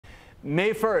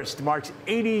May 1st marks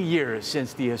 80 years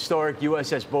since the historic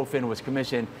USS Bowfin was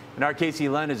commissioned, and our Casey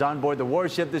Lunn is on board the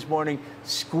warship this morning,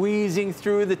 squeezing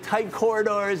through the tight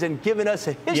corridors and giving us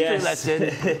a history lesson.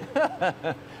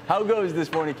 How goes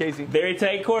this morning, Casey? Very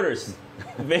tight quarters.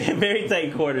 Very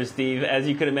tight quarters, Steve, as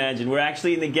you could imagine. We're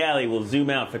actually in the galley. We'll zoom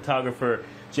out. Photographer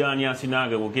John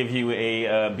Yasunaga will give you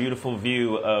a beautiful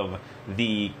view of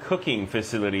the cooking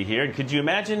facility here. Could you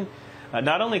imagine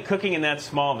not only cooking in that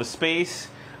small of a space,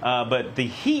 but the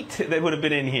heat that would have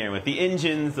been in here with the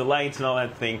engines, the lights, and all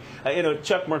that thing.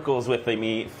 Chuck Merkel is with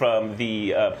me from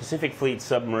the Pacific Fleet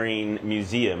Submarine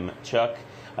Museum. Chuck,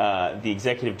 the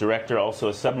executive director, also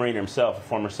a submariner himself, a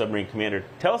former submarine commander.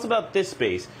 Tell us about this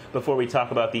space before we talk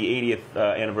about the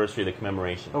 80th anniversary of the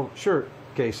commemoration. Oh, sure,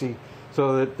 Casey.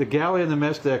 So the galley and the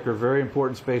mess deck are very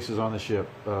important spaces on the ship.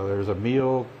 There's a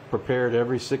meal prepared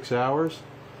every 6 hours,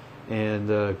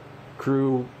 and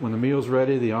crew, when the meal's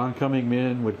ready, the oncoming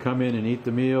men would come in and eat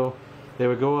the meal. They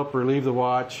would go up, relieve the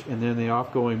watch, and then the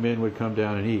offgoing men would come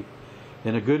down and eat.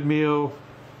 And a good meal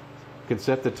can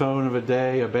set the tone of a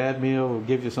day. A bad meal will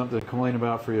give you something to complain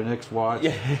about for your next watch.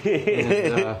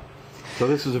 And, so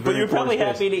this is a very But you're probably space.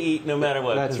 happy to eat no matter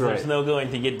what. That's right. There's no going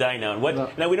to get dined out.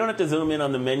 Now we don't have to zoom in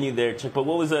on the menu there, Chuck. But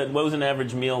what was an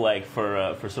average meal like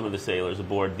for some of the sailors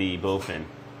aboard the Bowfin?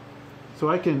 So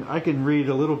I can read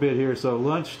a little bit here. So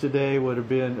lunch today would have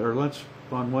been, or lunch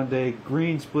on one day,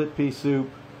 green split pea soup,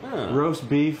 roast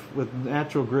beef with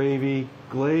natural gravy,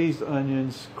 glazed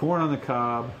onions, corn on the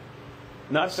cob,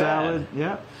 not salad. Bad.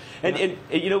 Yeah.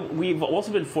 And we've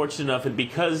also been fortunate enough, and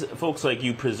because folks like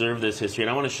you preserve this history, and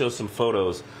I want to show some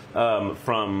photos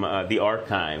from the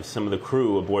archives, some of the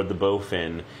crew aboard the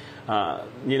Bowfin.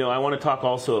 I want to talk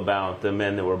also about the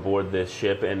men that were aboard this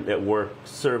ship and that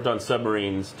served on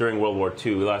submarines during World War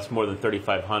II. We lost more than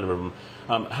 3,500 of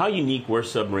them. How unique were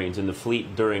submarines in the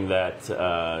fleet during that,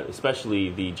 especially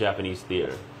the Japanese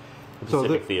theater, the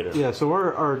Pacific theater? Yeah, so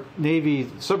our Navy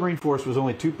submarine force was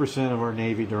only 2% of our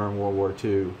Navy during World War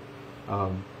II.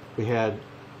 We had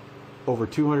over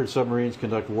 200 submarines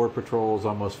conduct war patrols,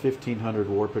 almost 1,500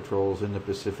 war patrols in the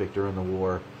Pacific during the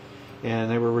war.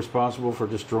 And they were responsible for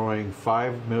destroying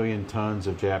 5 million tons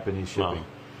of Japanese shipping. Wow.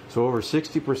 So over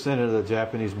 60% of the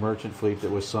Japanese merchant fleet that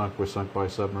was sunk by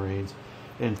submarines,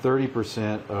 and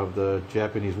 30% of the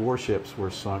Japanese warships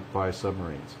were sunk by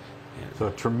submarines. Yeah. So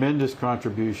a tremendous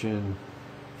contribution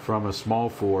from a small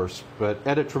force, but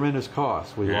at a tremendous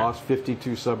cost. We lost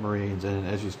 52 submarines, and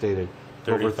as you stated,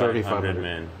 over 3,500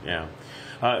 men. Yeah.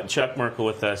 Chuck Merkel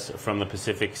with us from the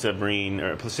Pacific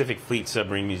Fleet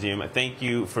Submarine Museum. Thank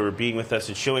you for being with us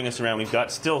and showing us around. We've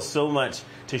got still so much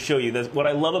to show you. What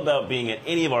I love about being at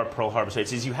any of our Pearl Harbor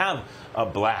sites is you have a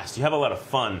blast, you have a lot of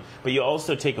fun, but you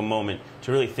also take a moment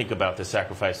to really think about the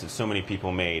sacrifice that so many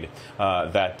people made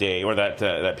that day, or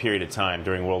that period of time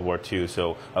during World War II.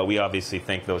 So we obviously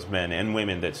thank those men and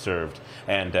women that served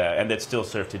and that still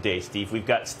serve today. Steve, we've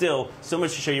got still so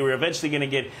much to show you. We're eventually going to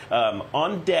get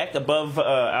on deck above,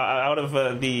 out of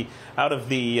the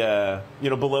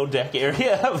below deck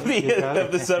area of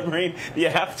the submarine, the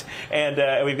aft,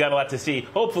 and we've got a lot to see.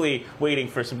 Hopefully, waiting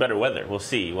for some better weather. We'll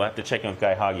see. We'll have to check in with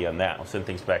Guy Hoggy on that. I'll send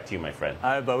things back to you, my friend. All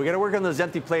right, but we got to work on those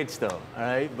empty plates, though. All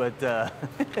right, but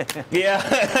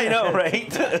yeah, I know,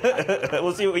 right?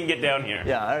 We'll see what we can get down here.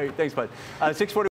 Yeah. All right. Thanks, bud. 6:40.